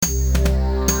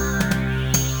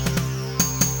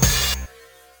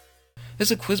This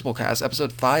is a Quizbowl cast,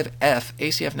 episode 5F,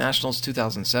 ACF Nationals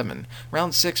 2007,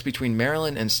 round 6 between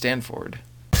Maryland and Stanford.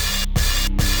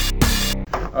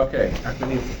 Okay, I can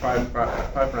need five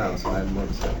rounds, and I have more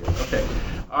to say here. Okay,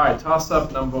 alright,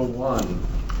 toss-up number 1.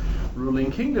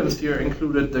 Ruling kingdoms here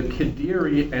included the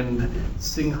Kediri and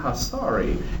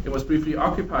Singhasari. It was briefly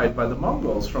occupied by the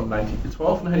Mongols from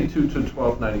 1292 to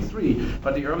 1293,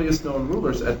 but the earliest known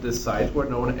rulers at this site were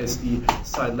known as the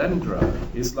Sailendra.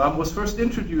 Islam was first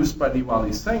introduced by the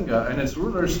Wali Senga, and its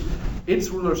rulers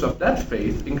of that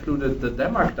faith included the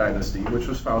Demak dynasty, which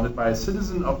was founded by a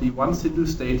citizen of the once Hindu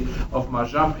state of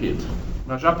Majapahit.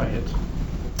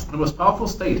 The most powerful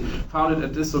state founded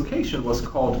at this location was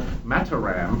called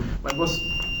Mataram. When was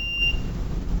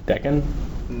Deccan?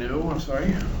 No, I'm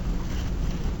sorry.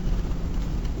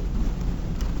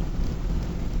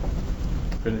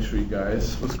 Finish for you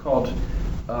guys. It was called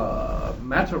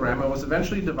Mataram and was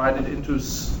eventually divided into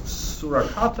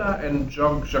Surakarta and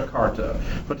Jogjakarta.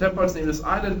 For 10 points, named this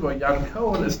island where Jan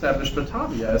Cohen established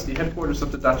Batavia as the headquarters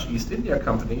of the Dutch East India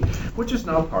Company, which is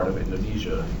now part of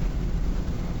Indonesia.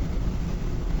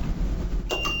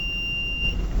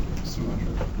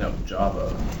 No,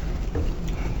 Java.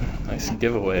 Nice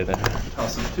giveaway there.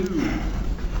 Toss-up 2.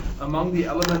 Among the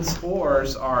element's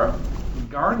ores are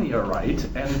garnierite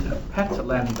and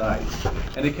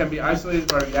petlandite, and it can be isolated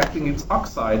by reacting its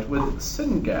oxide with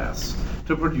syngas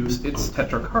to produce its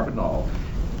tetracarbonyl.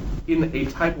 In a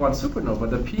type 1 supernova,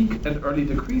 the peak and early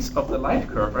decrease of the light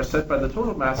curve are set by the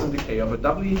total mass and decay of a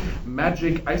doubly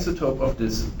magic isotope of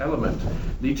this element.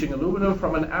 Leaching aluminum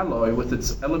from an alloy with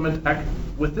this element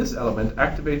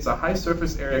activates a high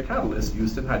surface area catalyst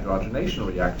used in hydrogenation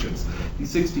reactions. The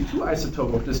 62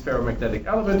 isotope of this ferromagnetic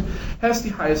element has the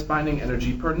highest binding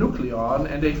energy per nucleon,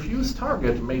 and a fused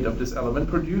target made of this element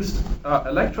produced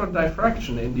electron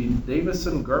diffraction in the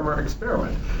Davison-Germer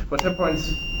experiment. For 10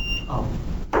 points...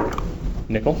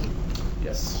 Nickel?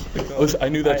 Yes. I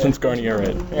knew that since Garnier.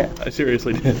 Yeah. I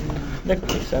seriously did. Nickel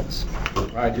makes sense.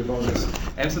 Alright, your bonus.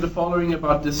 Answer the following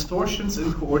about distortions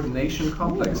in coordination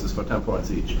complexes for 10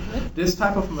 points each. This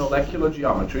type of molecular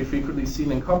geometry, frequently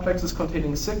seen in complexes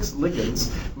containing 6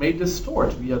 ligands, may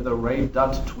distort via the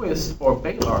Ray-Dutt twist or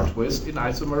Baylor twist in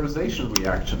isomerization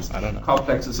reactions. I don't know.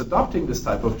 Complexes adopting this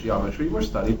type of geometry were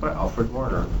studied by Alfred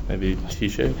Werner. Maybe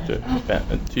T-shaped or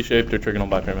trigonal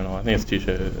bipyramidal. I think it's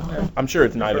T-shaped. I'm sure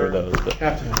it's neither of those,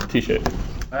 but T-shaped.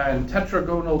 And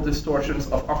tetragonal distortions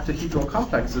of octahedral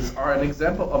complexes are an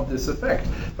example of this effect,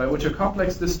 by which a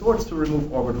complex distorts to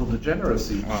remove orbital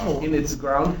degeneracy in its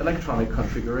ground electronic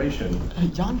configuration.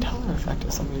 Jan Teller effect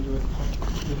has something to do with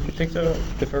You think so?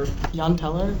 Differ? Jan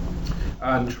Teller?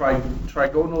 And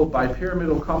trigonal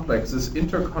bipyramidal complexes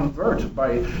interconvert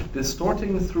by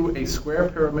distorting through a square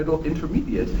pyramidal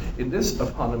intermediate in this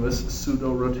eponymous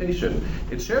pseudo-rotation.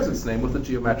 It shares its name with the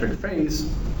geometric phase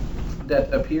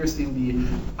that appears in the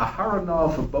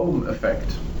Aharonov-Bohm effect.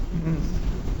 Mm-hmm.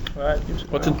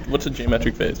 What's a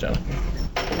geometric phase, John?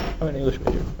 I'm an English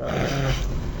major.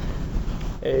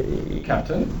 A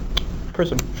Captain?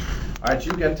 prism. Alright,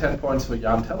 you get 10 points for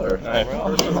Jan Teller. Alright.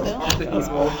 Prism is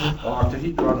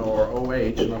octahedron or OH,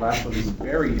 and the last one is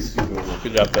very pseudo.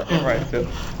 Good job, Phil. All right, Phil.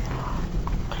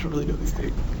 I don't really know this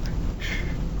thing.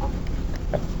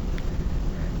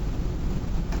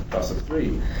 Toss-up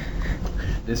 3.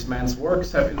 This man's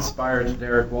works have inspired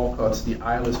Derek Walcott's The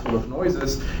Isle is Full of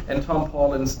Noises and Tom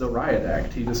Paulin's The Riot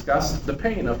Act. He discussed the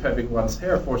pain of having one's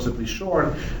hair forcibly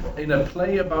shorn in a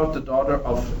play about the daughter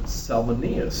of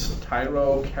Salmoneus,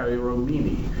 Tyro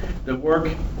Cariromini. The work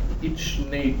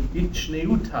Ichneutai,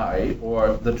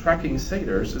 or The Tracking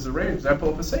Satyrs, is a rare example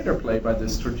of a satyr play by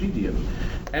this tragedian.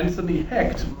 Anthony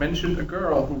Hecht mentioned a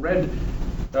girl who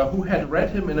had read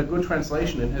him in a good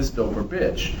translation in his Dover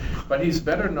Bitch, but he's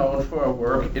better known for a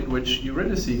work in which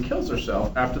Eurydice kills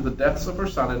herself after the deaths of her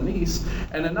son and niece,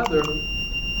 and another...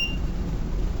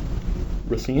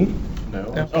 Racine?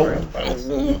 No, I'm sorry.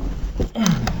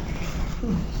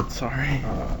 Sorry.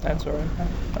 That's all right.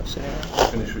 I'm sitting there.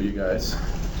 Finish for you guys.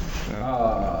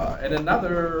 And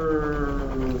another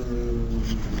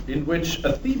in which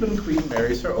a Theban queen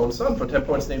marries her own son. For 10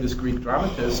 points, named this Greek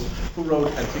dramatist who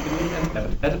wrote Antigone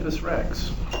and Oedipus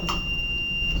Rex.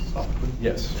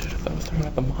 Yes. I was talking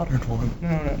about the modern one. No.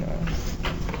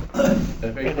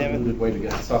 A very convoluted way to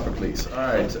get to Sophocles.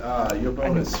 Alright, your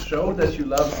bonus. Show that you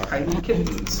love tiny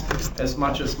kittens as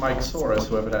much as Mike Soros,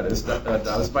 whoever that is,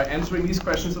 does by answering these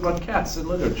questions about cats in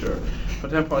literature. For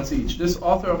 10 points each. This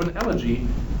author of an elegy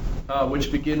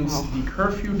which begins the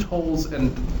curfew tolls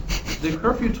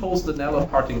the knell of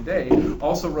parting day,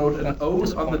 also wrote an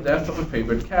ode on the death of a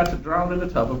favorite cat drowned in a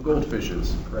tub of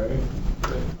goldfishes. Right.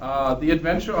 The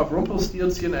adventure of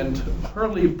Rumpelstiltskin and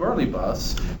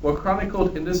Hurly-Burly-Bus were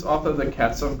chronicled in this author The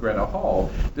Cats of Greta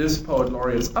Hall. This poet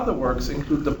laureate's other works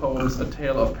include the poems A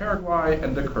Tale of Paraguay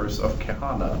and The Curse of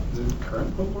Kehana. Is it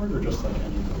current folklore or just like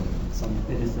any poem?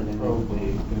 It is the name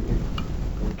Probably.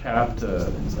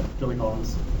 Captain. Billy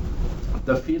Collins.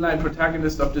 The feline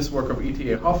protagonist of this work of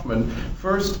E.T.A. Hoffman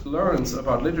first learns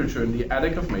about literature in the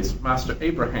attic of Master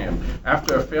Abraham.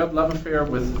 After a failed love affair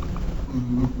with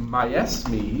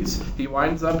Miasmes, he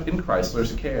winds up in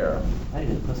Chrysler's care. I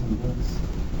did Puss in Boots.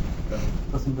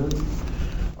 Puss in Boots.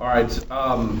 All right,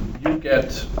 you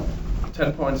get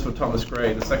 10 points for Thomas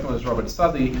Gray. The second one is Robert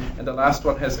Southey, and the last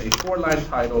one has a 4-line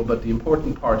title, but the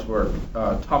important parts were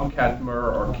Tomcat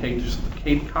Murr or Kate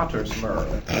Cotter's Murr.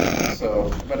 So,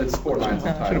 but it's 4 lines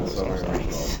of title, so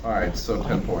all right, so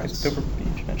 10 points.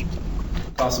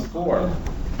 Toss of 4.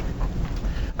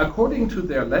 According to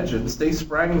their legends, they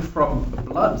sprang from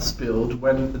blood spilled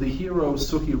when the hero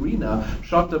Suhirina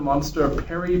shot the monster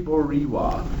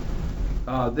Periboriwa.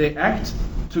 They act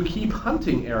to keep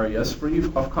hunting areas free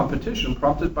of competition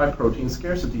prompted by protein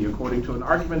scarcity, according to an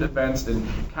argument advanced in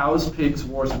Cows, Pigs,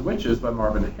 Wars, and Witches by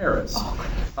Marvin Harris.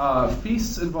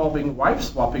 Feasts involving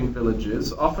wife-swapping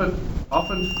villages often...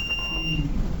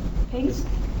 Pigs?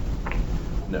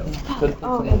 No.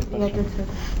 Oh, yeah, that's it.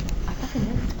 I fucking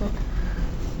know this book.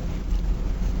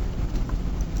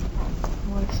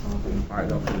 Alright,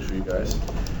 I'll finish for you guys.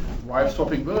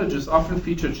 Wife-swapping villages often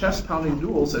feature chest-pounding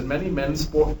duels, and many men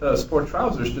sport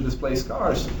trousers to display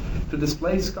scars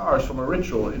from a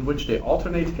ritual in which they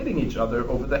alternate hitting each other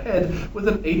over the head with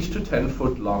an 8 to 10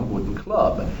 foot long wooden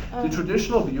club. The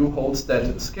traditional view holds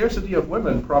that scarcity of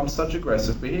women prompts such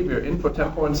aggressive behavior. In for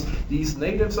 10 points, these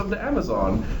natives of the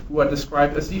Amazon, who are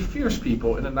described as the fierce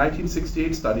people in a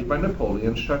 1968 study by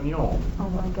Napoleon Chagnon. Oh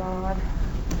my god.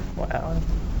 Wow.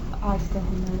 I still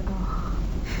know. Oh.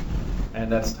 And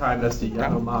that's time. That's the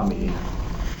Yanomami.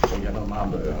 Or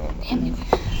Yanomambo. Damn it.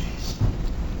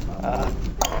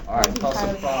 All right, toss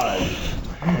of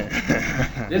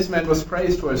 5. This man was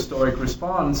praised for his stoic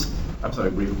response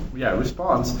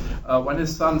when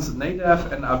his sons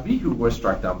Nadab and Abihu were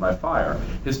struck down by fire.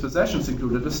 His possessions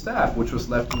included a staff, which was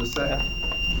left in the set.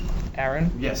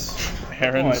 Aaron? Yes.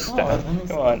 Aaron's staff.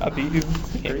 Come on, Abihu.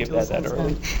 Can't give that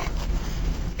early.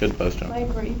 Good post, John.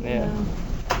 Yeah.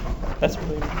 That's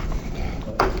really...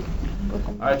 All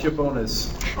right, your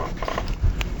bonus.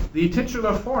 The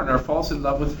titular foreigner falls in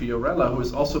love with Fiorella, who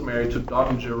is also married to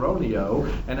Don Geronio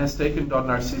and has taken Don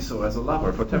Narciso as a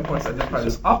lover. For 10 points, identify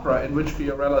this opera in which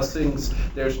Fiorella sings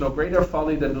 "There's no greater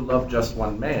folly than to love just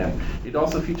one man." It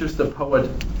also features the poet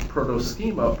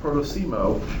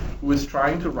Prodosimo, who is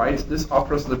trying to write this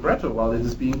opera's libretto while it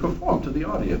is being performed to the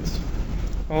audience.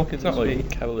 Well, It's not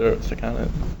like Cavalier Staccato.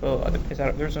 Well,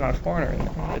 there's not a foreigner in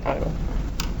the title.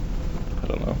 I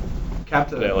don't know.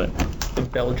 Captain. The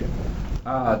Belgian.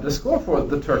 The score for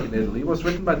The Turk in Italy was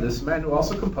written by this man who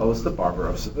also composed The Barber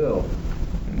of Seville.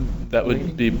 That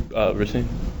would be Rossini,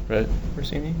 right?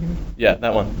 Rossini? Yeah,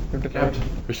 that one. Captain.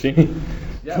 Rossini?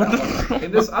 Yeah, that one.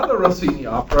 In this other Rossini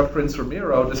opera, Prince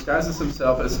Ramiro disguises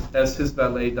himself as his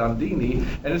valet Dandini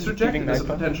and is rejected as a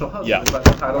potential husband by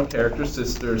the title character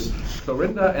sisters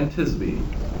Clorinda and Tisbe.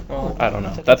 Well, I don't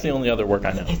know. That's the only other work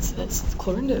I know. It's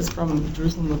Clorinda is from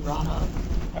Jerusalem Librata.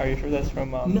 are you sure that's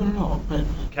from... No, but...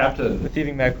 Captain. The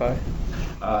Thieving Magpie.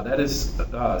 That is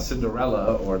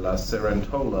Cinderella or La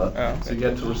Cerentola. Oh, okay. So you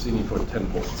get to Rossini for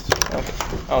 10 points. Okay.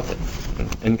 I'll take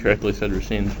Incorrectly said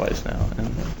Rossini twice now, and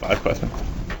 5 questions.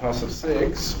 Toss of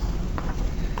 6.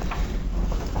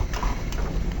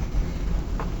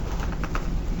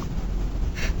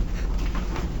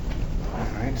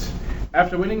 Alright.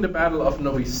 After winning the Battle of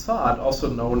Novi Sad, also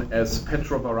known as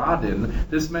Petrovaradin,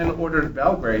 this man ordered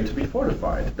Belgrade to be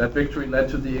fortified. That victory led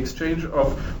to the exchange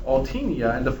of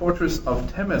Oltenia and the fortress of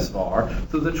Temesvar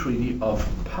through the Treaty of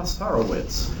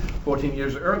Passarowitz. 14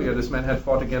 years earlier, this man had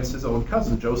fought against his own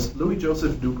cousin, Louis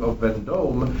Joseph, Duke of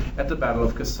Vendôme, at the Battle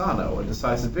of Cassano. A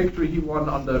decisive victory he won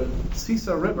on the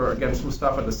Cisa River against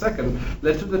Mustafa II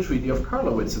led to the Treaty of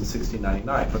Karlowitz in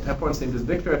 1699. For 10 points, named his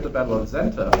victor at the Battle of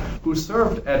Zenta, who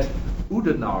served at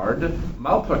Oudenarde,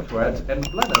 Malplaquet, and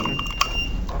Blenheim.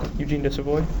 Eugene de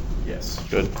Savoy? Yes.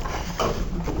 Good.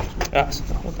 Yes,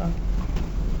 the whole time.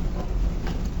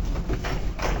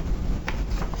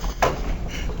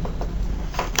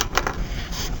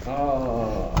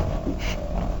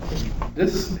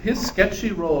 His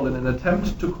sketchy role in an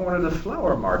attempt to corner the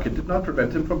flower market did not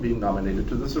prevent him from being nominated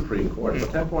to the Supreme Court. For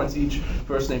 10 points each,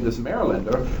 first named this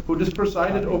Marylander, who just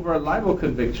presided over a libel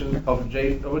conviction of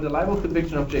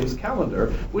James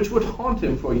Callender, which would haunt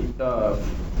him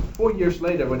 4 years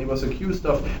later when he was accused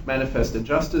of manifest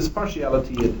injustice,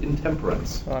 partiality, and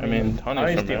intemperance. I mean,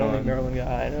 Tawny's from the only Maryland. Maryland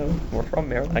guy I know. We're from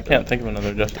Maryland. I can't think of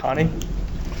another justice. Tawny?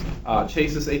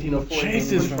 Chase's 1804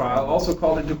 Chase England is from trial Maryland. also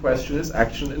called into question his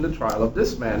action in the trial of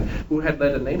this man, who had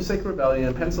led a namesake rebellion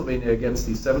in Pennsylvania against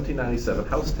the 1797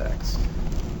 house tax.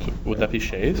 Would that be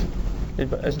Shays?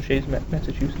 Isn't Shays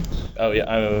Massachusetts? Oh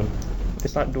yeah,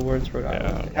 It's not Dorr, it's Rhode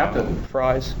Island. yeah. Captain.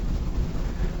 Fries.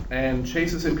 And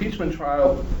Chase's impeachment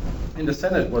trial in the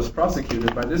Senate was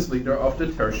prosecuted by this leader of the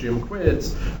Tertium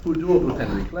Quids, who dueled with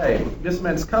Henry Clay. This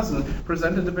man's cousin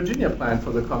presented the Virginia plan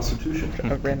for the Constitution.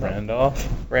 Randolph.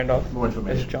 Randolph. More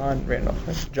information. It's John Randolph.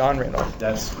 Right? John Randolph.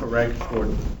 That's correct for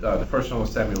the first one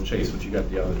was Samuel Chase, but you got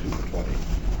the other two for 20.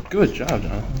 Good job,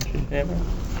 John. Yeah, man.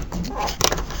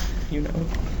 You know.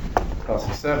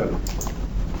 Plus 7.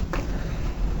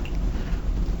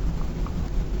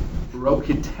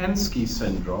 Rokitansky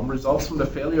syndrome results from the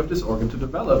failure of this organ to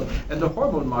develop, and the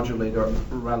hormone modulator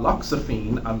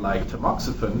raloxifene, unlike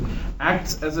tamoxifen,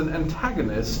 acts as an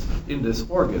antagonist in this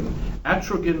organ.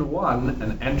 Atrogin-1,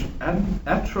 an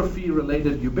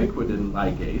atrophy-related ubiquitin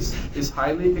ligase, is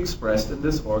highly expressed in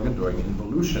this organ during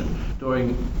involution.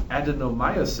 During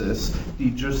adenomyosis, the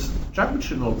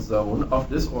junctional zone of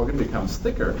this organ becomes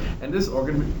thicker, and this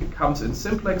organ comes in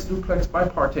simplex, duplex,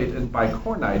 bipartite, and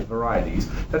bicornite varieties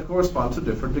that correspond to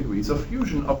different degrees of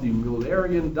fusion of the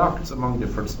Mullerian ducts among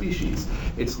different species.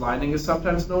 Its lining is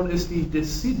sometimes known as the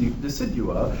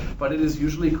decidua, but it is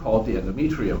usually called the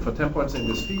endometrium. For 10 points in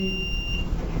this feed.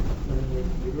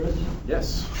 Uterus?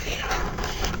 Yes.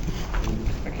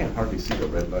 I can't hardly see the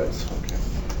red lights. Okay.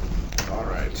 All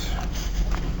right.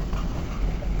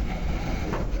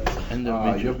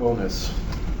 Your bonus.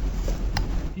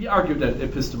 He argued that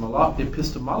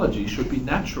epistemology should be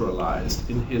naturalized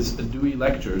in his Dewey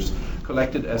lectures,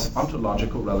 collected as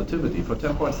ontological relativity. For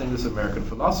 10 points, name this American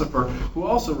philosopher who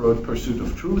also wrote Pursuit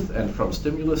of Truth and From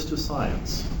Stimulus to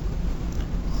Science.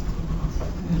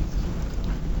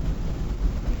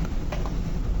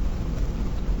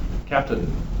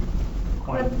 Captain.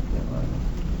 Quine.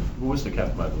 Who was the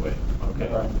captain, by the way? Okay.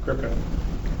 Kripke.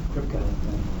 Kripke.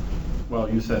 Well,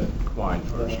 you said Quine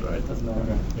first, right? Doesn't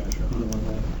matter. Yeah,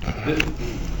 sure.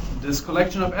 This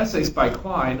collection of essays by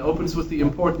Quine opens with the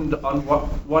important on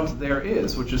what there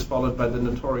is, which is followed by the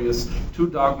notorious two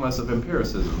dogmas of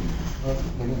empiricism.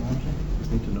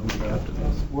 Just need to know who the captain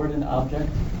is. Word and object.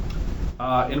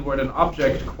 In Word and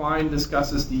Object, Quine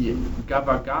discusses the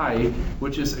gavagai,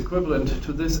 which is equivalent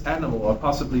to this animal, or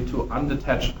possibly to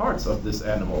undetached parts of this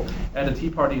animal. At a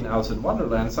tea party in Alice in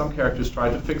Wonderland, some characters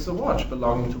try to fix a watch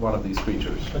belonging to one of these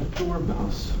creatures. A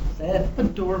dormouse. Say it. A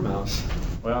dormouse.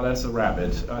 Well, that's a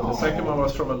rabbit. The second one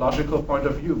was from a logical point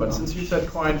of view, but since you said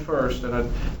Quine first,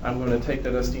 then I'm going to take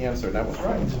that as the answer. That was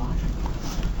right.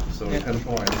 So 10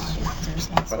 points.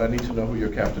 But I need to know who your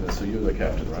captain is, so you're the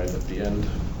captain, right, at the end?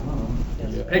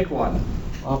 Yes. Pick one.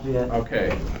 I'll be it.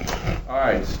 Okay. All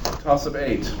right. Toss of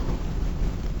 8.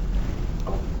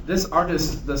 This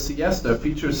artist, the Siesta,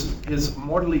 features his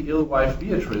mortally ill wife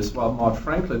Beatrice, while Maud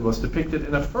Franklin was depicted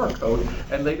in a fur coat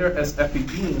and later as Effie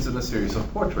Deans in a series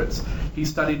of portraits. He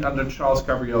studied under Charles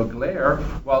Gabriel Glaire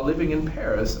while living in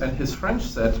Paris, and his French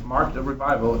set marked a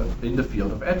revival in the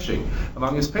field of etching.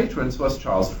 Among his patrons was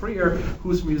Charles Freer,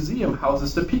 whose museum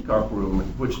houses the Peacock Room,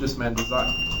 which this man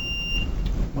designed.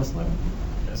 Whistler.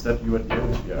 Is that you at the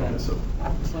end? Yeah, I guess so.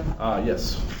 Whistler.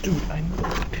 Yes. Dude, I know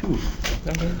two.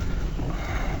 Okay.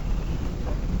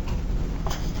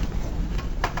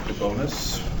 The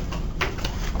bonus.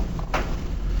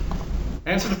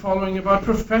 Answer the following about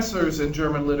professors in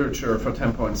German literature for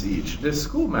 10 points each. This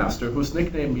schoolmaster, whose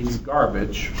nickname means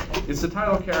garbage, is the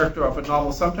title character of a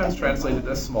novel sometimes translated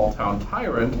as Small Town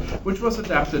Tyrant, which was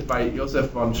adapted by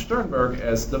Josef von Sternberg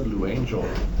as The Blue Angel.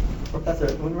 Professor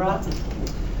Unrat.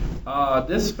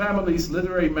 This family's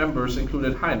literary members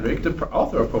included Heinrich, the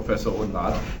author of Professor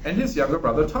Unrat, and his younger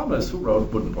brother Thomas, who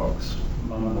wrote Buddenbrooks.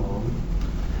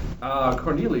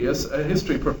 Cornelius, a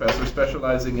history professor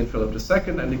specializing in Philip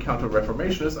II and the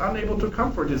Counter-Reformation, is unable to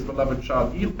comfort his beloved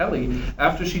child Ellie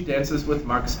after she dances with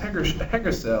Max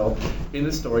Hegersell in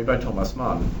a story by Thomas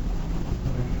Mann.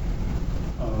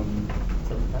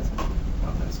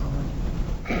 That's all right.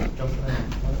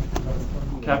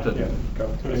 Captain.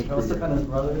 Joseph and his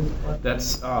brothers. What?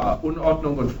 That's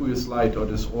Unordnung und frühes Leid, or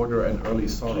Disorder and Early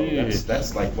Sorrow.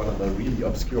 That's like one of the really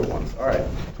obscure ones. All right,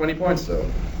 20 points though.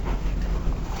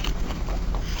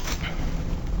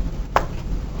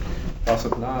 Toss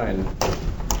of 9.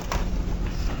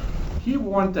 He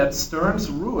warned that Stern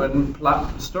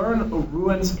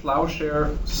ruins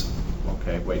plowshare.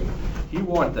 Okay, wait. He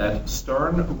warned that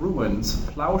stern ruins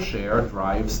plowshare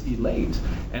drives elate,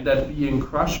 and that being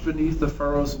crushed beneath the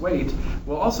furrow's weight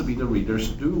will also be the reader's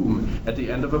doom at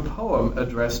the end of a poem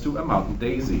addressed to a mountain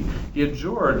daisy. He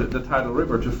adjured the tidal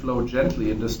river to flow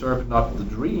gently and disturb not the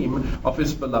dream of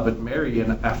his beloved Mary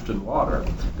in Afton Water.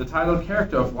 The title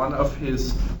character of one of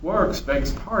his works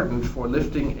begs pardon for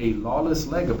lifting a lawless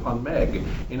leg upon Meg.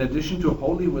 In addition to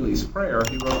Holy Willie's prayer,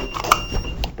 he wrote...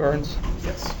 Burns.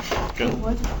 Yes. Good.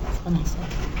 What? Funny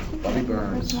stuff. Bobby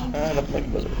Burns. Nothing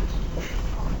like buzzards.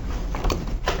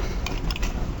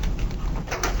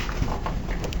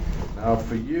 Now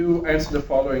for you, answer the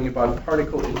following about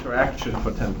particle interaction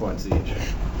for 10 points each.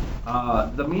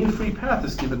 The mean free path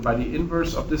is given by the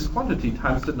inverse of this quantity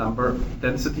times the number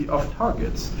density of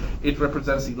targets. It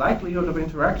represents the likelihood of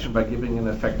interaction by giving an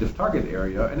effective target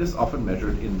area and is often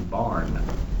measured in barn.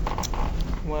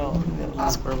 Well,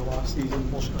 Square velocities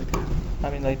and bullshit like that. I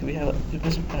mean, like, do we have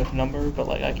this kind of number? But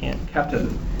like, I can't.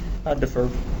 Captain, Defer.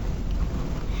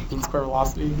 Mean square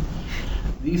velocity.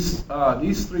 these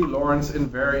three Lorentz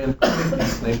invariant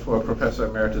quantities named for a professor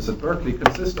emeritus at Berkeley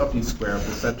consist of the square of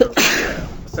the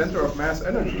center of mass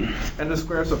energy and the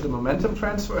squares of the momentum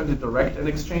transfer and the direct and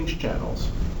exchange channels.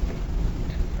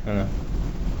 I don't know.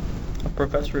 A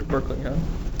professor at Berkeley, huh?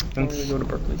 I'm gonna go to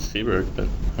Berkeley. Seaberg, but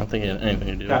I don't think it had anything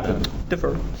to do Captain. with that.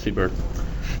 Defer. Seaberg.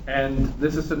 And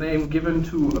this is the name given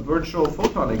to a virtual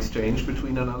photon exchange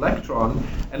between an electron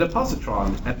and a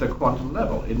positron at the quantum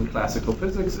level. In classical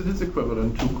physics, it is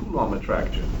equivalent to Coulomb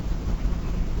attraction.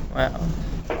 Wow.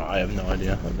 I have no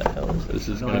idea what the hell is. This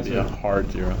is No going to be a answer.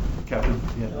 hard 0. Captain?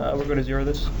 We're going to zero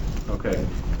this. Okay.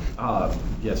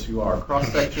 Yes, you are.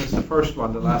 Cross sections, the first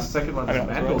one. The second one I is know,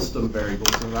 that's right. Mandelstam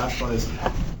variables. And the last one is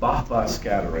Bach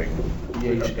scattering.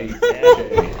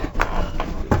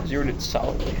 BH8J. Zeroed it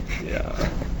solidly. Yeah.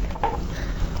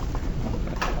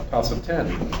 Toss of 10.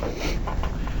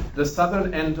 The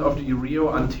southern end of the Rio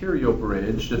Ontario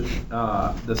Bridge,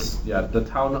 the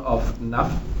town of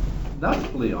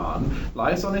Napoleon,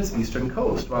 lies on its eastern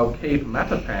coast, while Cape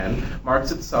Matapan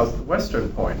marks its southwestern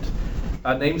point.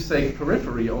 A namesake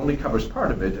periphery only covers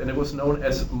part of it, and it was known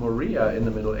as Morea in the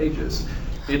Middle Ages.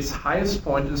 Its highest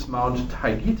point is Mount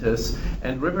Taygetus,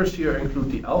 and rivers here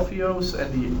include the Alpheus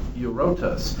and the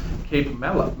Eurotas. Cape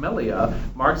Melia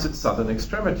marks its southern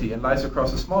extremity and lies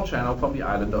across a small channel from the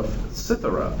island of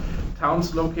Cythera.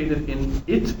 Towns located in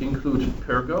it include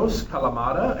Pyrgos,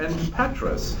 Kalamata, and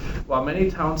Patras, while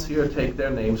many towns here take their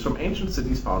names from ancient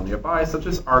cities found nearby, such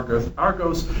as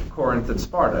Argos, Corinth, and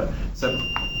Sparta.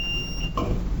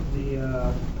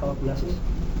 The Peloponnesus?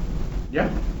 Yeah.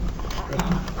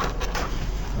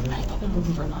 I thought it was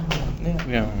for 9-1. Yeah.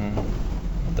 Yeah.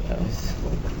 What the hell?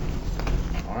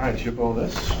 All right, your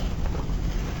bonus.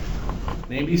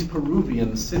 Name these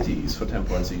Peruvian cities for 10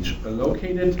 points each.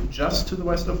 Located just to the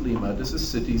west of Lima, this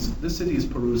city is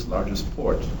Peru's largest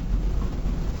port.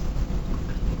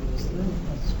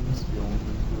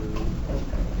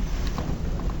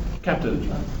 Captain.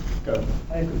 Go.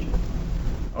 Ayacucho.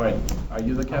 All right, are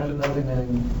you the captain?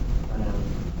 Designating.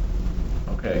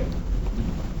 Okay.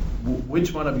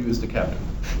 Which one of you is the captain?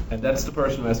 And that's the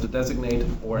person who has to designate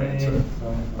or answer.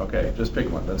 Okay, just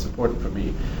pick one. That's important for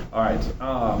me. All right.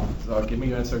 So give me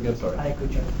your answer again. Sorry.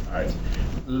 Ayacucho. All right.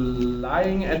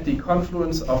 Lying at the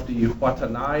confluence of the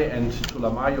Huatanay and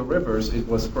Tulamayo rivers, it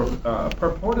was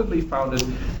purportedly founded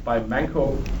by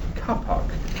Manco Capac.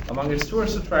 Among its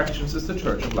tourist attractions is the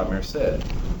Church of La Merced.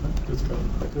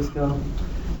 Cusco.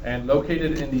 And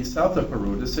located in the south of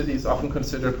Peru, the city is often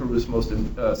considered Peru's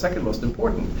second most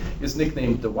important. It's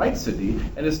nicknamed the White City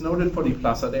and is noted for the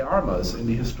Plaza de Armas in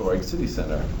the historic city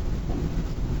center.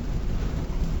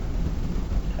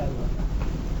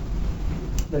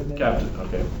 Captain,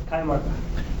 okay. Caimarca.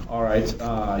 All right,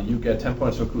 you get 10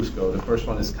 points for Cusco. The first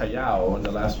one is Callao, and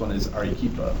the last one is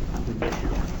Arequipa.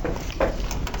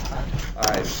 All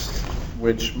right,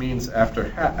 which means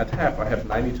after at half I have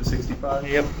 90 to 65?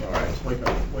 Yep. All right. Wake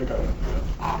up.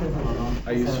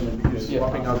 Are you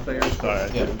swapping out players? Sorry,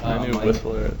 Yeah, I knew Mike.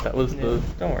 Whistler. That was the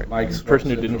Don't worry. Mike's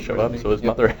person who representative didn't show up, Brittany. so his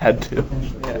mother had to.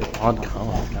 Yeah. Odd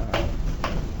call. God.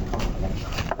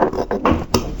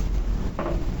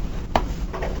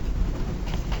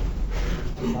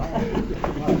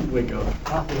 Wake up.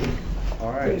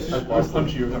 All right. I've lost like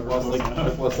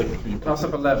a few. Toss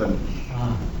up 11.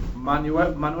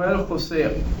 Manuel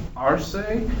Jose Arce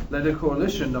led a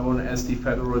coalition known as the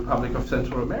Federal Republic of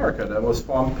Central America that was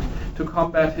formed to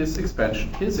combat his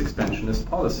expansionist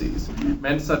policies.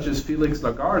 Men such as Felix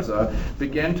La Garza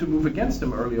began to move against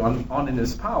him early on in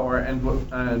his power, and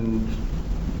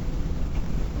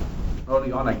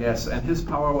early on, I guess, and his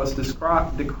power was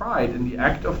decried in the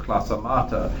Act of Classa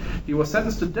Mata. He was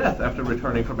sentenced to death after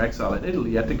returning from exile in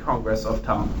Italy at the Congress of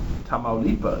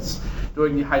Tamaulipas.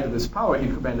 During the height of his power, he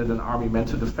commanded an army meant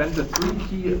to defend the three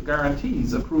key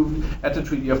guarantees approved at the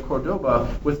Treaty of Cordoba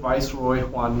with Viceroy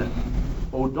Juan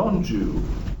Odonju.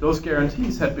 Those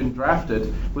guarantees had been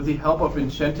drafted with the help of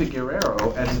Vicente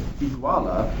Guerrero at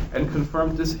Iguala and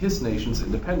confirmed his nation's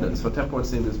independence. Tempo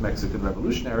was named this Mexican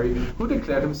revolutionary who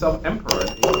declared himself emperor.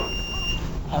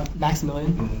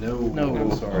 Maximilian? No,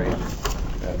 I'm sorry.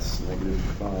 That's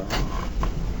 -5.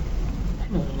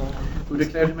 Who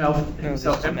declared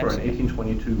himself emperor in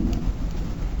 1822.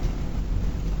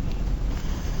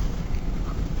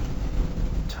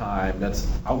 Time. That's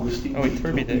Augustine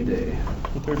Iturbide.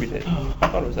 Iturbide. I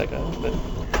thought it was that guy, but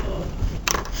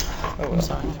oh well.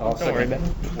 Sorry. Don't worry about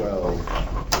it.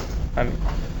 12. I'm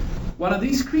One of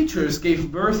these creatures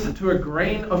gave birth to a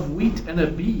grain of wheat and a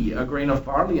bee, a grain of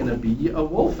barley and a bee, a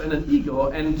wolf and an eagle,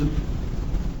 and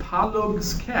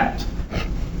Palug's cat.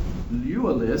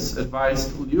 Leuelis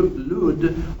advised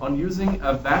Lud on using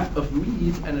a vat of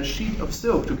mead and a sheet of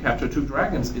silk to capture two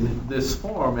dragons in this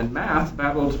form, and Math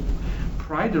battled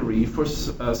Pridery for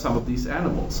some of these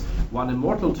animals. One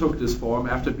immortal took this form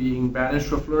after being banished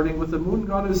for flirting with the moon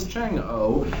goddess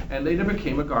Chang'o, and later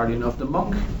became a guardian of the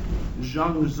monk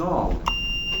Zhangzong.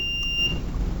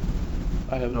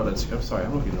 I'm sorry,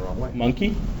 I'm looking the wrong way.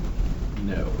 Monkey?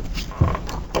 No.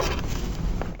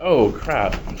 Oh,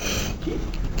 crap.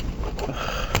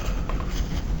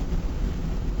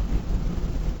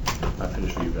 I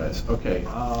finished for you guys. Okay.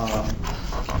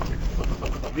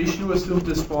 Vishnu assumed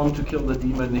this form to kill the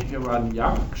demon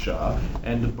Hiranyaksha,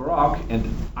 and Brock and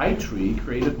Eitri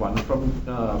created one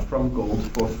from gold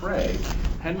for Frey.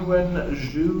 Henwen,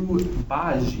 Zhu,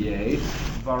 Bajie,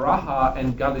 Varaha,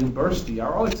 and Galimbursti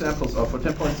are all examples of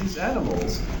these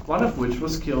animals, one of which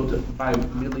was killed by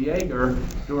Meleager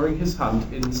during his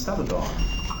hunt in Celadon.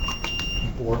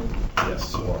 Or,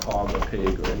 yes, or hog, or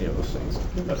pig, or any of those things.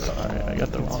 Alright, I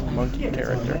got the wrong monkey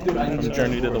character. Dude, I From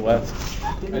Journey to the West.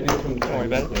 I did from the Journey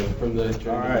to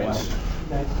the West.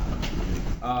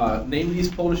 Name these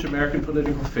Polish-American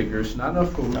political figures, none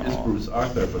of whom is Bruce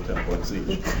Arthur for 10 points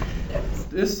each.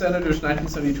 This senator's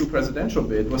 1972 presidential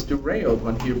bid was derailed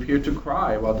when he appeared to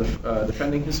cry while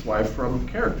defending his wife from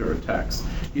character attacks.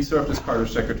 He served as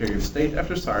Carter's Secretary of State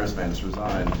after Cyrus Vance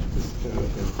resigned. It's really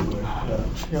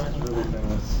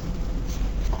famous.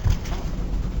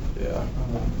 Yeah.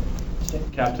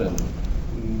 Captain.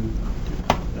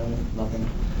 Nothing.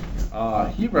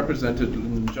 He represented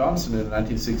Lyndon Johnson in the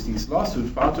 1960s lawsuit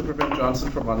filed to prevent Johnson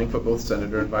from running for both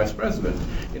senator and vice president.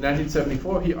 In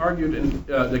 1974, he argued in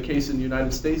the case in the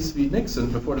United States v.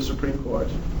 Nixon before the Supreme Court.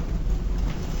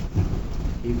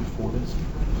 Before this?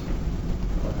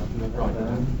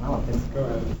 I don't think so. Go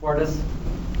ahead. Before this?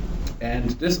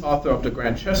 And this author of the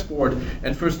Grand Chessboard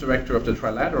and first director of the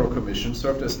Trilateral Commission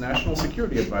served as National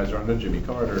Security Advisor under Jimmy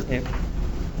Carter. Yep.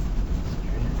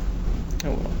 Oh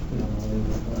well.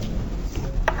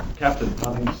 Captain.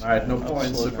 All right, no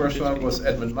points. The first one was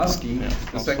Edmund Muskie,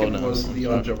 the second was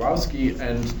Leon Jaworski,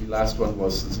 and the last one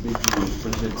was Zbigniew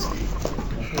Brzezinski.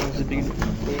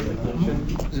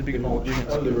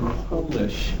 Oh, they were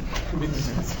Polish.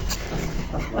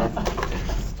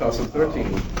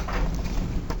 2013.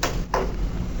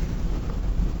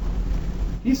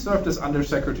 He served as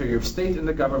Undersecretary of State in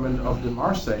the government of de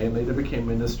Marseille and later became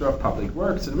Minister of Public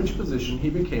Works, in which position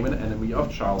he became an enemy of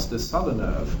Charles de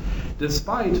Villeneuve.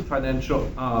 Despite financial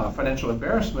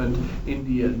embarrassment in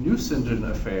the Nucingen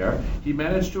affair, he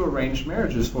managed to arrange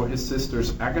marriages for his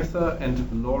sisters Agatha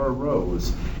and Laura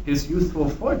Rose. His youthful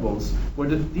foibles were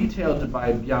detailed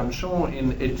by Bianchon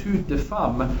in Études de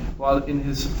Femmes, while in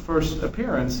his first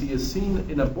appearance he is seen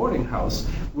in a boarding house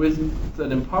with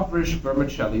an impoverished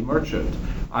vermicelli merchant.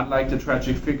 Unlike the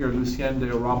tragic figure Lucien de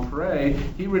Romperet,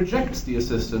 he rejects the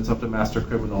assistance of the master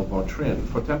criminal Vautrin.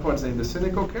 For 10 points, named the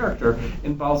cynical character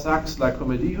in Balzac's La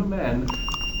Comédie Humaine.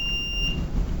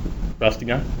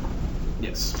 Rastignac?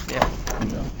 Yes. Yeah.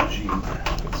 Eugene.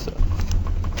 Good stuff.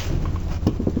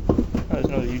 Oh, there's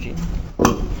another Eugene.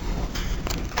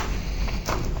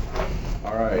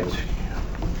 All right.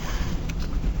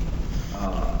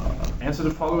 Answer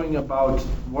the following about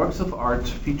works of art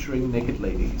featuring naked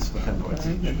ladies for 10 points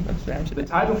each. That's the answer. The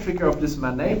title figure of this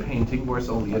Manet painting wears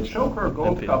only a choker, a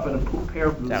gold cup, and a pair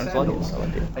of blue Sounds sandals.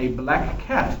 Olympia. A black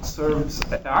cat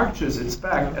arches its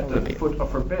back at the Olympia. foot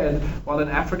of her bed, while an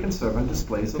African servant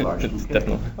displays a large It's bouquet.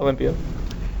 definitely Olympia.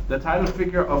 The title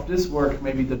figure of this work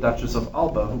may be the Duchess of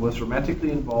Alba, who was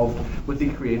romantically involved with the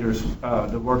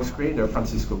work's creator,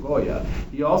 Francisco Goya.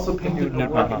 He also painted a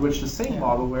work in which the same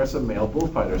model wears a male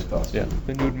bullfighter's costume. Yeah,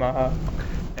 the nude Maha.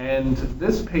 And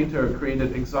this painter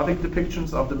created exotic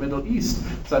depictions of the Middle East,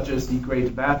 such as the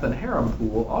Great Bath and Harem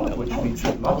Pool, all of which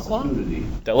featured lots of nudity.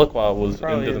 Delacroix was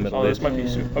Probably into the Middle this East. might be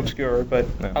obscure, but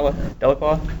Yeah.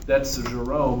 Delacroix? That's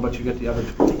Jerome, but you get the other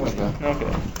 20.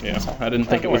 Okay. Yeah, I didn't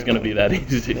think it was going to be that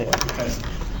easy. Toss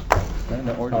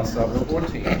up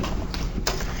 14.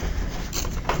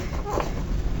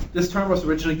 This term was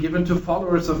originally given to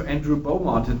followers of Andrew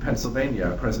Beaumont in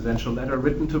Pennsylvania. A presidential letter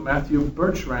written to Matthew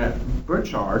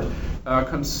Burchard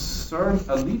concerned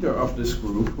a leader of this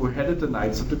group who headed the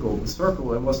Knights of the Golden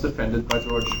Circle and was defended by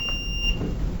George.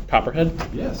 Copperhead?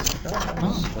 Yes.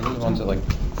 Those are the ones that like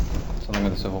something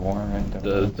with the Civil War, right?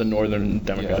 The Northern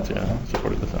Democrats, yeah,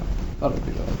 supported this. Thought it would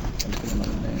be though. I just couldn't remember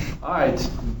the name. Alright,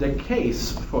 the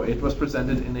case for it was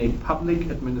presented in a public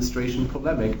administration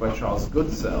polemic by Charles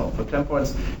Goodsell. For 10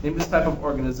 points, name this type of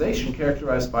organization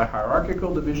characterized by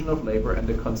hierarchical division of labor and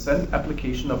the consent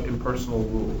application of impersonal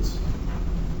rules.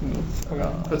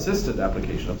 Consistent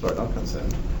application, I'm sorry, not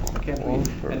consent. I can't read.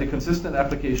 And the consistent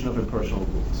application of impersonal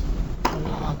rules.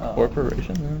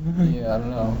 Corporation? Yeah, I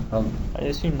don't know. It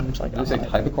assumes like Did they say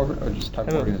type of corporate or just type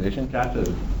of organization?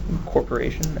 Captive.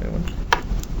 corporation. Anyone?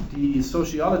 The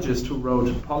sociologist who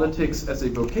wrote Politics as a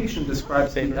Vocation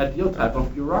describes the ideal type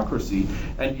of bureaucracy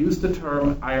and used the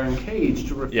term iron cage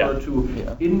to refer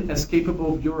to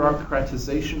inescapable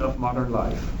bureaucratization of modern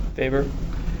life. Favor.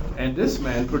 And this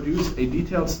man produced a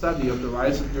detailed study of the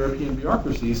rise of European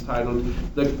bureaucracies titled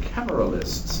The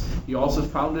Cameralists. He also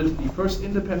founded the first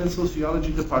independent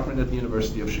sociology department at the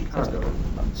University of Chicago.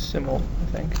 Simmel, I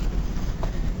think.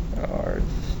 Or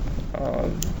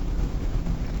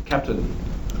Captain.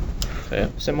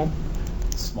 Simmel.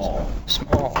 Small.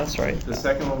 Small. That's right. The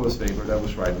second one was favor, that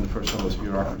was right, and the first one was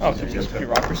bureaucracy. Oh, so just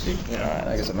bureaucracy. Yeah,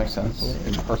 I guess it makes sense.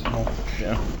 Impersonal.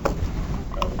 Yeah.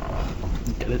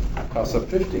 Get it? Toss up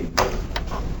 50.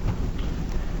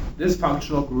 This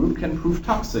functional group can prove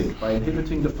toxic by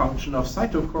inhibiting the function of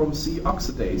cytochrome C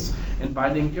oxidase and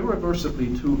binding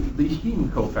irreversibly to the heme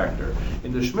cofactor.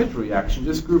 In the Schmidt reaction,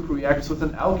 this group reacts with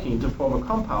an alkene to form a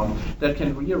compound that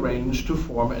can rearrange to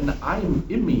form an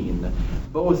imine.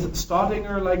 Both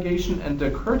Staudinger ligation and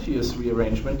the Curtius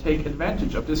rearrangement take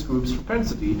advantage of this group's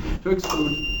propensity to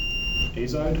exclude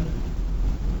azide.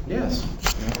 Yes.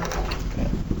 Okay.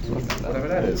 Whatever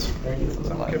that is. It's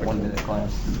like 1 minute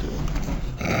class.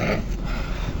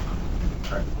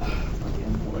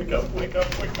 Wake up, wake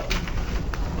up, wake up.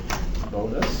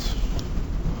 Bonus.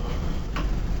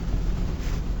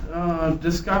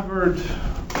 Discovered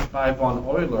by von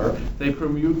Euler, they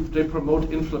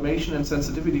promote inflammation and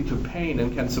sensitivity to pain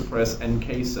and can suppress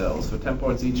NK cells. For 10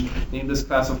 points each, name this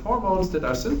class of hormones that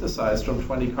are synthesized from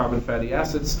 20 carbon fatty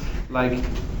acids like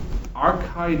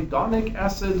arachidonic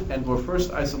acid and were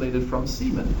first isolated from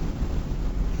semen.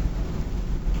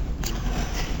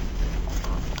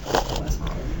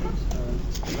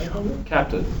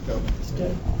 Captain.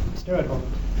 Steroid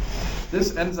hormone.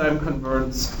 This enzyme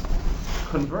converts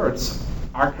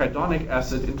arachidonic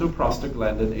acid into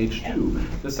prostaglandin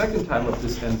H2. The second type of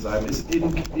this enzyme is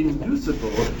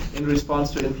inducible in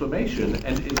response to inflammation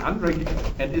and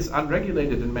is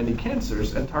unregulated in many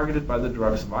cancers and targeted by the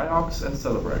drugs Vioxx and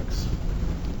Celebrex.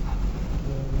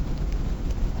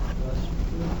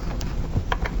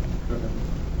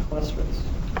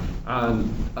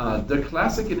 The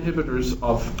classic inhibitors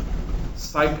of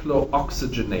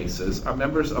cyclooxygenases are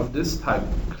members of this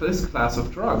class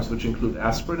of drugs, which include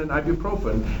aspirin and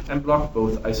ibuprofen, and block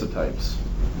both isotypes.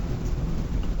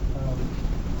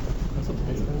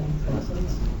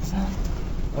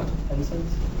 What?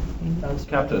 NSAIDs?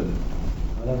 Captain.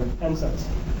 Whatever. NSAIDs.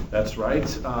 That's right.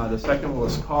 The second one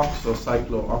was COX, so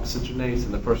cyclooxygenase,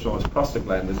 and the first one was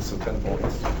prostaglandin, so 10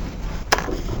 points.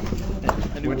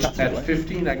 Which at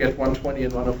 15 I get 120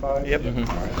 and 105? Yep. All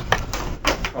right.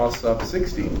 Toss up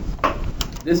 16.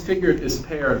 This figure is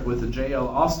paired with J.L.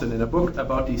 Austin in a book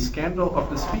about the scandal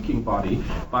of the speaking body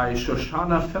by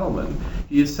Shoshana Fellman.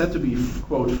 He is said to be,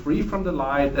 quote, free from the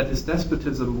lie that his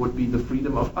despotism would be the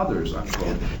freedom of others,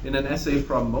 unquote, in an essay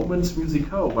from Moments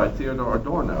Musico by Theodore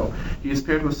Adorno. He is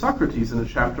paired with Socrates in a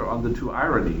chapter on the two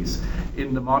ironies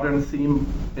in the modern theme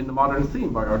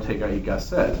by Ortega y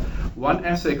Gasset. One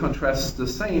essay contrasts the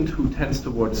saint who tends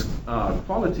towards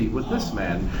quality with this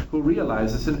man who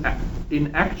realizes in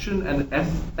action and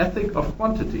ethic of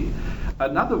quantity.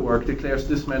 Another work declares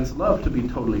this man's love to be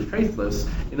totally faithless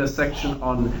in a section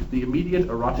on the immediate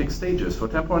erotic stages. For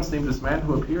 10 points, name this man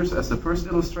who appears as the first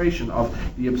illustration of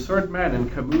the absurd man in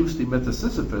Camus' The Myth of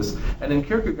Sisyphus, and in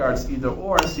Kierkegaard's Either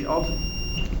Or as the ultimate...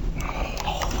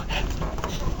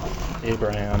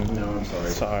 Abraham. No, I'm sorry.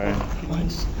 Sorry.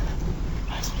 Nice.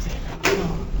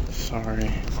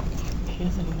 Sorry. He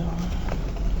doesn't know.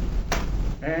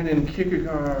 And in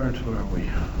Kierkegaard, where are we?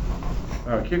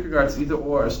 Kierkegaard's Either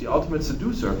Or is the ultimate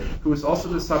seducer, who is also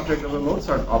the subject of a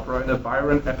Mozart opera and a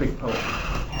Byron epic poem.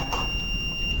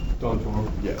 Done for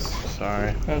him. Yes.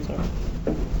 Sorry. That's all right.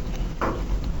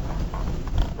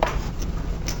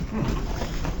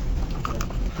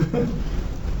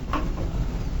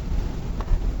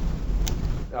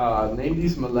 Name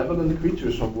these malevolent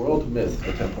creatures from world myth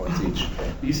for 10 points each.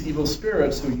 These evil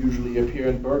spirits, who usually appear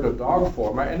in bird or dog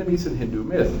form, are enemies in Hindu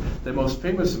myth. The most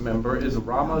famous member is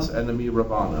Rama's enemy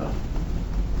Ravana.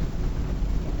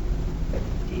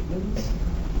 Demons?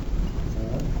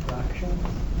 Fractions?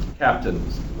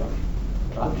 Captains.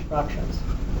 Fractions.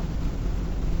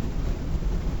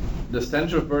 The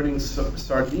stench of burning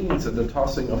sardines and the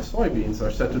tossing of soybeans are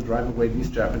said to drive away these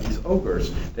Japanese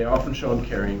ogres. They are often shown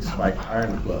carrying spiked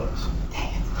iron gloves.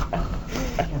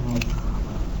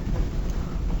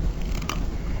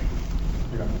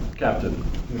 Captain.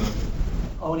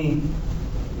 Oni.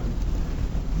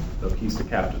 Look, he's the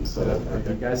captain, so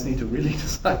you guys need to really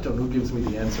decide on who gives me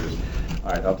the answers. All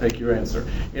right, I'll take your answer.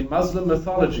 In Muslim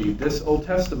mythology, this Old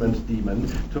Testament demon,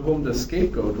 to whom the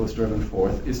scapegoat was driven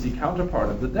forth, is the counterpart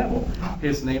of the devil.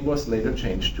 His name was later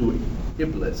changed to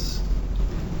Iblis.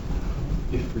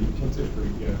 Ifrit. It's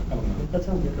Ifrit, yeah. I don't know. That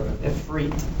sounds good.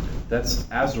 Ifrit. That's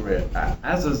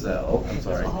Azazel. I'm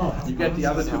sorry. You get the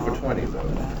other two for 20, though. I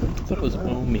thought it was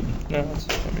Omi. No, it's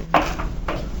Omi.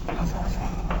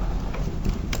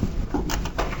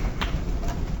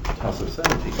 Toss of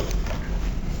 17.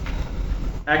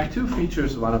 Act 2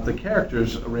 features one of the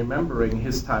characters remembering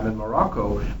his time in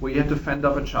Morocco, where he had to fend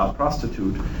off a child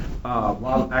prostitute,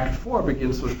 while Act 4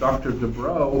 begins with Dr.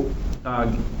 Dubrow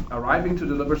arriving to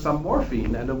deliver some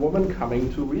morphine and a woman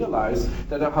coming to realize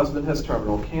that her husband has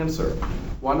terminal cancer.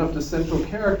 One of the central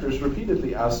characters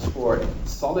repeatedly asks for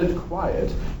solid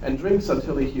quiet and drinks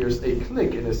until he hears a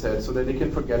click in his head so that he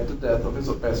can forget the death of his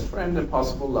best friend and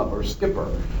possible lover, Skipper.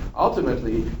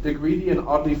 Ultimately, the greedy and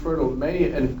oddly fertile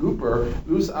May and Gooper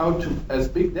lose out to, as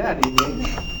Big Daddy named...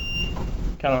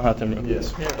 Kind of have to.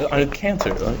 Yes. On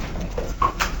cancer, like.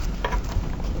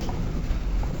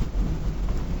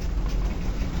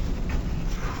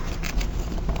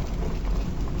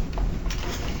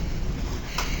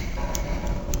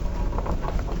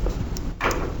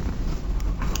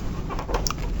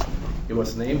 It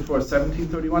was named for a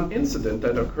 1731 incident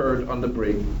that occurred on the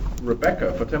brig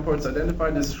Rebecca. For 10 points,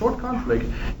 identified this short conflict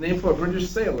named for a British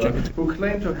sailor who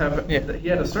claimed to have he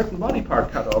had a certain body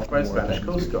part cut off by a Spanish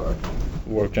Coast Guard.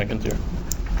 Warwick Jenkins here.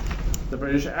 The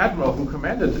British admiral who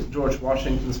commanded George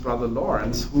Washington's brother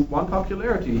Lawrence, who won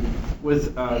popularity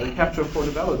with the capture of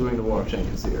Portobello during the War of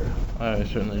Jenkins here. I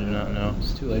certainly do not know.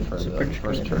 It's too late for the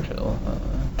first Churchill.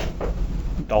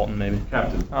 Dalton, maybe.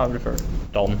 Captain. I'll refer.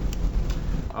 Dalton.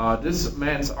 This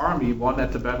man's army won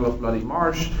at the Battle of Bloody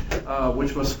Marsh,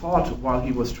 which was fought while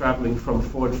he was traveling from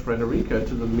Fort Frederica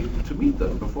to meet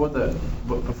them. Before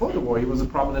the war, he was a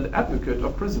prominent advocate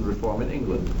of prison reform in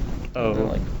England. Oh,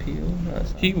 Like Peel? No,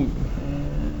 that's not. he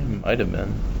might have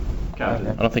been. Captain.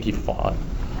 I don't think he fought.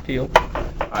 Peel.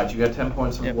 Alright, you got 10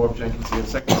 points from Yep. War of Jenkins here.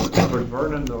 Second one is Edward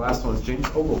Vernon. The last one is James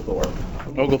Oglethorpe.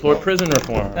 Oglethorpe prison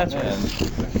reform. That's right.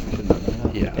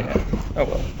 Yeah. Oh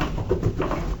well.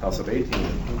 House of 18.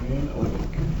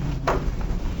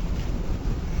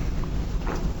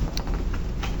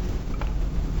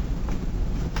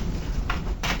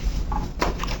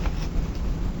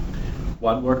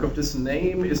 One work of this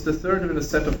name is the third in a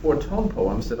set of 4 tone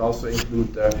poems that also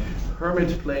include the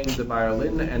hermit playing the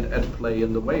violin and at play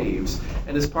in the waves,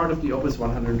 and is part of the Opus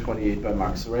 128 by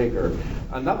Max Reger.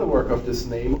 Another work of this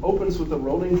name opens with a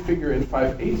rolling figure in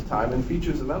 5/8 time and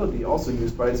features a melody also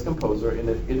used by its composer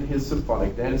in his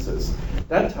symphonic dances.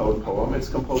 That tone poem, its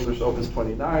composer's Opus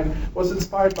 29, was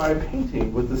inspired by a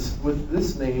painting with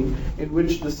this name in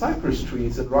which the cypress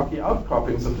trees and rocky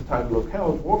outcroppings of the tidal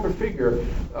locale dwarf a figure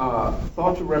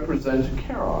thought to represent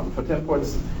Charon. For 10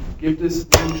 points, give this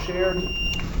name shared.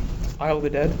 Isle of the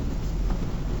Dead.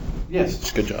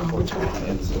 Yes. Good job.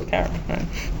 Karen. Right.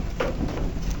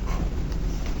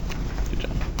 Good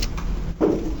job.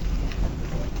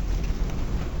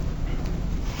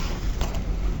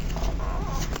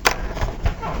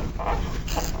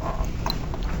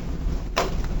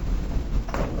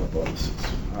 Bonuses.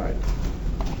 All right.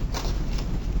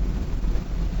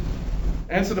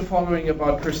 Answer the following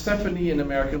about Persephone in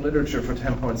American literature for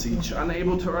 10 points each.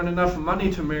 Unable to earn enough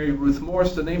money to marry Ruth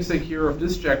Morse, the namesake hero of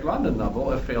this Jack London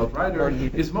novel, a failed writer,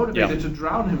 is motivated to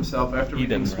drown himself after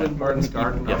reading Swinburne's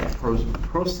Garden of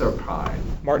Proserpine.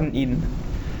 Martin Eden.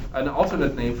 An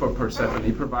alternate name for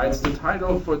Persephone provides the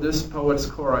title for this poet's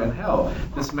Cora in Hell.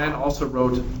 This man also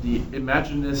wrote the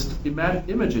imagist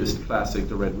classic,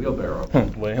 The Red Wheelbarrow.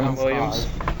 Williams.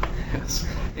 Yes.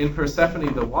 In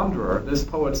Persephone the Wanderer, this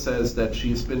poet says that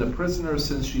she's been a prisoner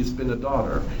since she's been a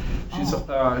daughter.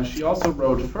 She also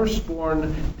wrote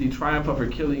Firstborn, The Triumph of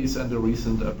Achilles, and the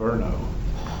recent Averno.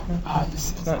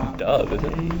 It's not Dove, is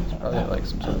it? It's probably like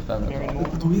some sort of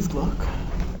feminine. Louise Gluck.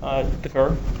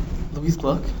 Defer. Louise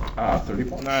Gluck. 30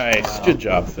 points. Nice. Good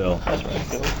job, Phil. That's right,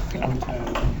 Phil.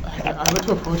 I went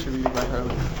to a poetry reading by her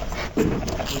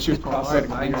when she was Classic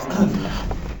poetic. 19.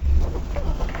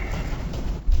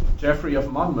 Geoffrey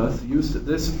of Monmouth used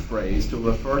this phrase to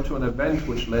refer to an event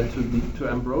which led to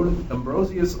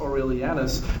Ambrosius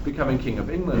Aurelianus becoming King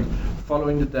of England,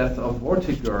 following the death of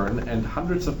Vortigern and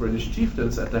hundreds of British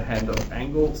chieftains at the hand of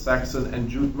Anglo, Saxon, and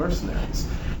Jute mercenaries.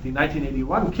 The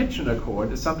 1981 Kitchener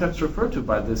Accord is sometimes referred to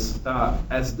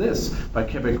as this by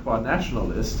Quebecois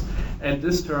nationalists, and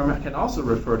this term can also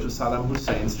refer to Saddam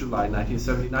Hussein's July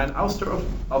 1979 ouster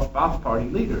of Ba'ath Party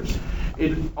leaders.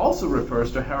 It also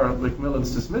refers to Harold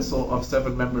Macmillan's dismissal of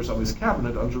 7 members of his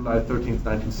cabinet on July 13,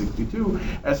 1962,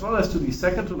 as well as to the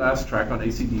second-to-last track on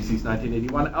AC/DC's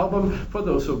 1981 album, For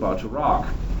Those Who Are About to Rock.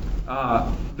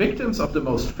 Victims of the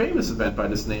most famous event by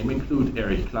this name include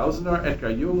Erich Klausener, Edgar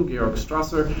Jung, Georg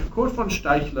Strasser, Kurt von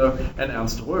Steichler, and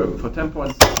Ernst Röhm. For 10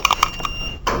 points...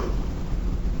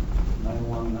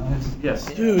 9-1, nice. Yes.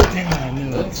 Dude, damn it, I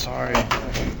knew it. Sorry.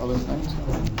 All those things?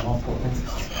 Awful.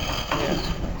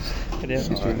 It is.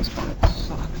 She's doing this one.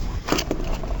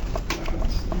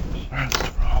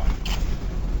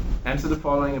 Answer the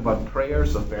following about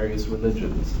prayers of various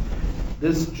religions.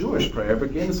 This Jewish prayer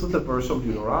begins with the verse of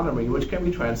Deuteronomy, which can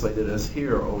be translated as,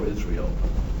 Hear, O Israel.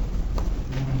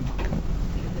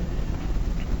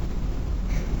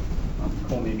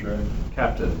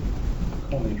 Captain.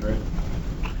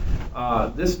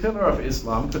 This pillar of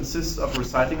Islam consists of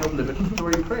reciting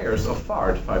obligatory prayers of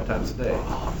Fard 5 times a day.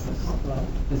 Is it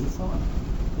Salah? Is it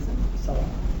Salah?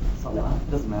 Salah?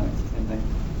 It doesn't matter, it's the same thing.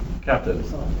 Captain.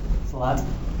 Salah.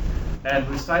 And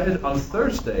recited on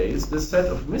Thursdays, this set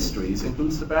of mysteries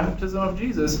includes the baptism of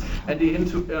Jesus and the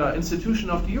institution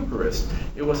of the Eucharist.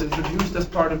 It was introduced as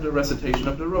part of the recitation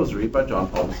of the Rosary by John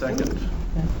Paul II.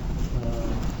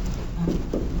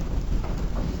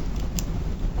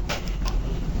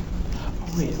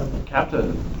 Wait.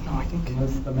 Captain. No, I think.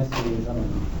 The mystery is, I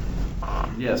don't know.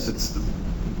 Yes, it's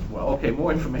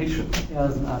more information. Yeah, I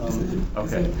don't know.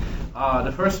 Okay.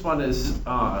 The first one is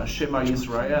Shema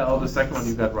Yisrael. The second one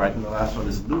you got right, and the last one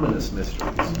is Luminous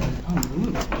Mysteries. Oh,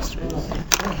 Luminous Mysteries.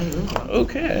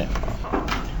 Okay.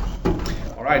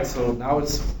 All right, so now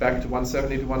it's back to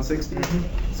 170 to 160.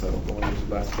 So going into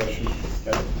the last question,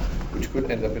 which could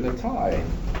end up in a tie.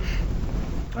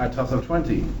 All right, toss of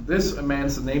 20. This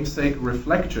man's namesake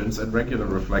reflections and regular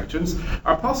reflections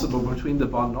are possible between the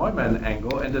von Neumann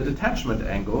angle and the detachment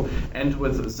angle, and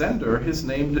with Zender, his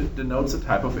name denotes a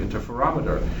type of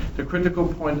interferometer. The critical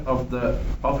point of a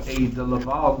de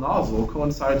Laval nozzle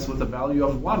coincides with a value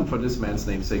of 1 for this man's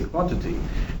namesake quantity.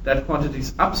 That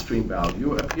quantity's upstream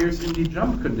value appears in the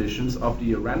jump conditions of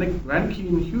the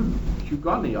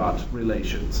Rankine-Hugoniot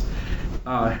relations.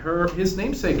 His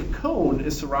namesake cone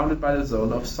is surrounded by the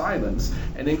zone of silence,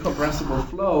 and incompressible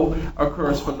flow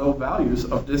occurs for low values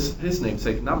of his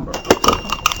namesake number.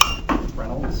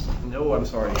 Reynolds? No, I'm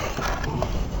sorry.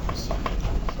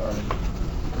 Sorry.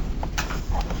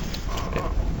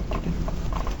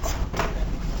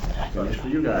 Finish for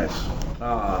you guys.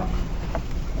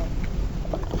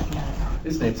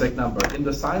 His namesake number. In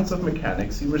The Science of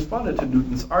Mechanics, he responded to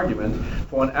Newton's argument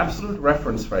for an absolute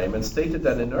reference frame and stated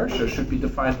that inertia should be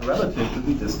defined relative to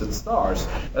the distant stars,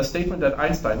 a statement that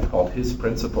Einstein called his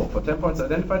principle. For 10 points,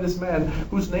 identify this man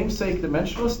whose namesake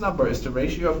dimensionless number is the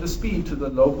ratio of the speed to the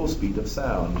local speed of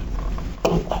sound.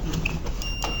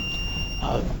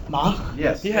 Mach?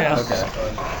 Yes. Yeah. Okay.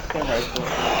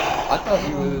 I thought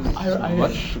he was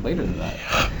much later than that.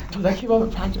 No, that came out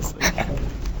of practice.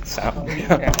 Sound.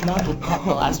 Not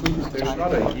last week. There's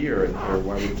not a year in here.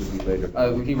 Why would it be later?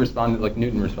 He responded, like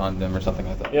Newton responded to him or something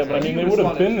like that. Yeah, but I mean, they would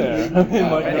have been there. I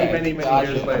mean, like, many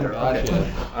years later. Okay. Gotcha.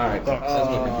 All right. That's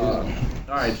more confusing.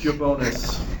 All right, your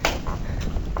bonus.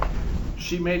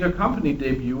 She made her company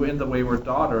debut in The Wayward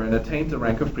Daughter and attained the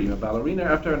rank of prima ballerina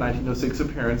after her 1906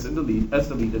 appearance as the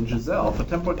lead in Giselle, for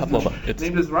Tempo Pavlova. It's-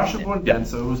 named as Russian-born Yeah.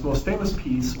 dancer whose most famous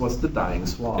piece was The Dying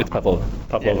Swan. It's Pavlova.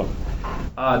 Pavlova.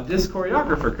 This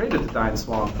choreographer created The Dying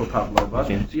Swan for Pavlova.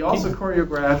 He also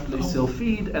choreographed Les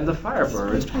Sylphides and The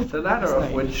Firebird, the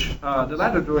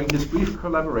latter during his brief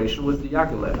collaboration with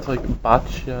Diaghilev. It's like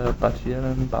Bakhtiyan,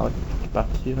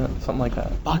 something like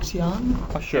that.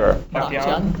 Bakhtiyan? Sure.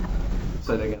 Bakhtiyan?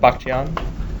 Say that again. Bakhtiyan.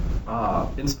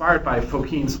 Inspired by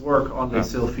Fokin's work on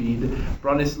Les Sylphides,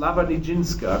 Bronislava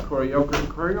Nijinska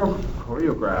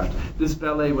choreographed this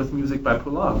ballet with music by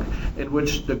Poulenc, in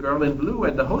which the girl in blue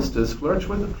and the hostess flirt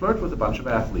with a bunch of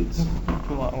athletes.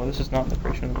 Well, this is not the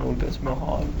creation of Lucas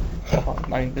Milhaud.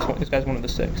 I mean, this guy's one of the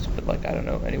six, but like I don't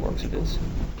know any works of his.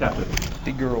 Captain.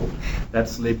 The girl.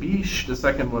 That's Les Biches. The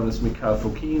second one is Mikhail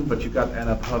Fokin, but you got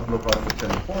Anna Pavlova for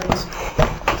 10 points,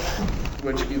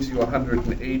 which gives you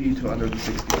 180 to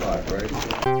 165, right?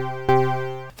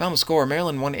 Final score,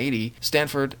 Maryland 180,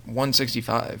 Stanford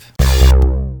 165.